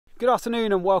Good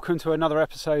afternoon and welcome to another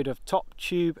episode of Top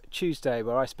Tube Tuesday,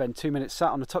 where I spend 2 minutes sat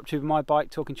on the top tube of my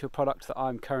bike talking to a product that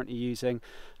I'm currently using.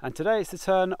 And today it's the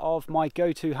turn of my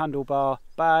go-to handlebar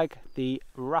bag, the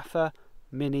Rapha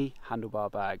mini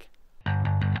handlebar bag.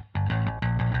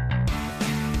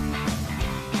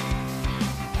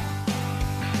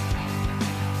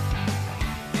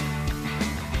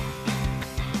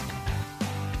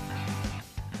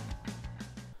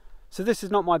 So this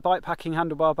is not my bike packing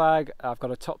handlebar bag. I've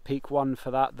got a top peak one for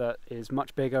that is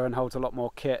much bigger and holds a lot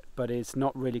more kit, but is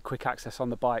not really quick access on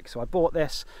the bike. So I bought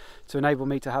this to enable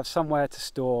me to have somewhere to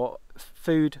store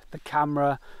food, the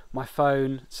camera, my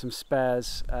phone, some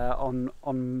spares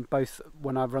on both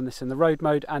when I run this in the road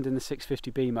mode and in the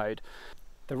 650B mode.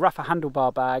 The Rapha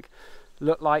handlebar bag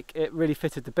looked like it really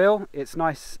fitted the bill. It's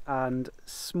nice and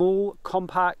small,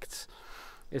 compact.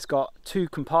 It's got two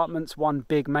compartments, one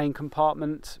big main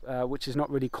compartment, which is not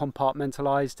really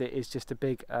compartmentalized. It is just a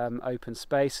big open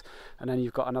space. And then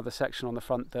you've got another section on the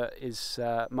front that is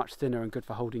much thinner and good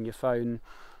for holding your phone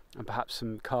and perhaps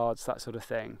some cards, that sort of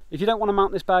thing. If you don't want to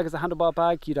mount this bag as a handlebar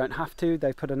bag, you don't have to.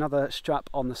 They put another strap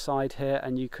on the side here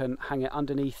and you can hang it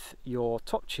underneath your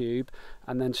top tube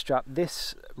and then strap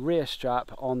this rear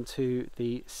strap onto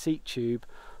the seat tube,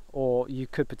 or you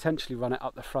could potentially run it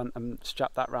up the front and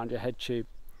strap that around your head tube.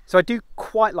 So I do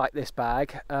quite like this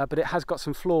bag, but it has got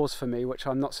some flaws for me which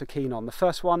I'm not so keen on. The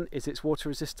first one is its water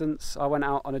resistance. I went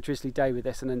out on a drizzly day with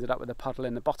this and ended up with a puddle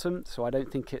in the bottom, so I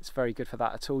don't think it's very good for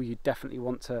that at all. You definitely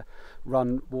want to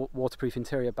run waterproof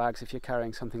interior bags if you're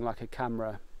carrying something like a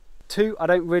camera. Two, I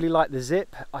don't really like the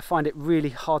zip. I find it really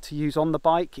hard to use on the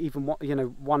bike, even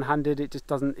one-handed. It just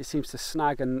doesn't, it seems to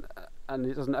snag and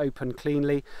it doesn't open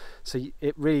cleanly. So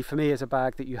it really, for me, is a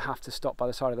bag that you have to stop by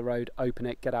the side of the road, open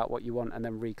it, get out what you want and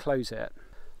then reclose it.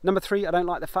 Number three, I don't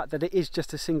like the fact that it is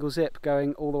just a single zip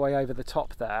going all the way over the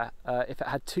top there. If it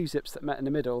had two zips that met in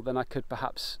the middle, then I could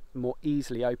perhaps more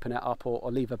easily open it up or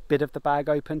leave a bit of the bag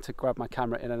open to grab my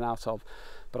camera in and out of.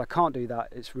 But I can't do that.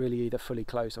 It's really either fully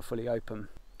closed or fully open.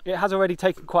 It has already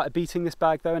taken quite a beating, this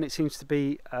bag though, and it seems to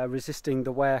be resisting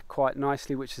the wear quite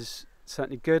nicely, which is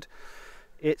certainly good.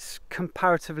 It's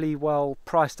comparatively well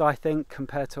priced, I think,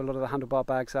 compared to a lot of the handlebar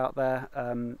bags out there.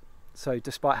 So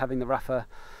despite having the Rapha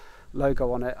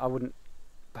logo on it, I wouldn't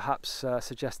perhaps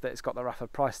suggest that it's got the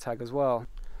Rapha price tag as well.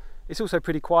 It's also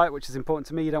pretty quiet, which is important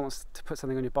to me. You don't want to put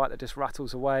something on your bike that just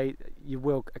rattles away. You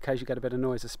will occasionally get a bit of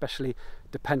noise, especially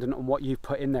dependent on what you've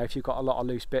put in there. If you've got a lot of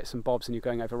loose bits and bobs and you're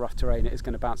going over rough terrain, it is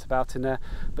going to bounce about in there.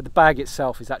 But the bag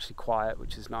itself is actually quiet,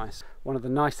 which is nice. One of the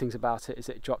nice things about it is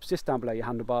it drops just down below your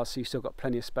handlebars, so you've still got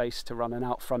plenty of space to run an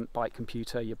out front bike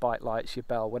computer, your bike lights, your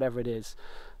bell, whatever it is.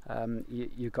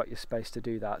 You've got your space to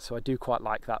do that, so I do quite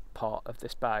like that part of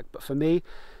this bag. But for me,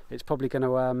 it's probably going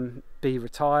to be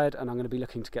retired, and I'm going to be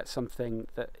looking to get something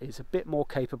that is a bit more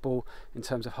capable in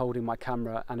terms of holding my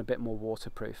camera and a bit more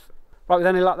waterproof. Right, with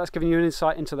any luck, that's given you an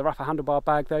insight into the Rapha handlebar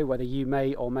bag though, whether you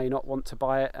may or may not want to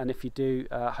buy it, and if you do,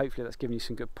 hopefully that's given you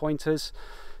some good pointers.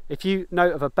 If you know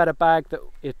of a better bag that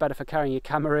is better for carrying your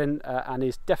camera in and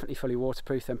is definitely fully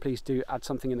waterproof, then please do add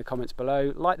something in the comments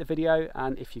below. Like the video,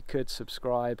 and if you could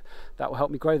subscribe, that will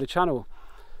help me grow the channel.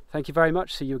 Thank you very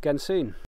much. See you again soon.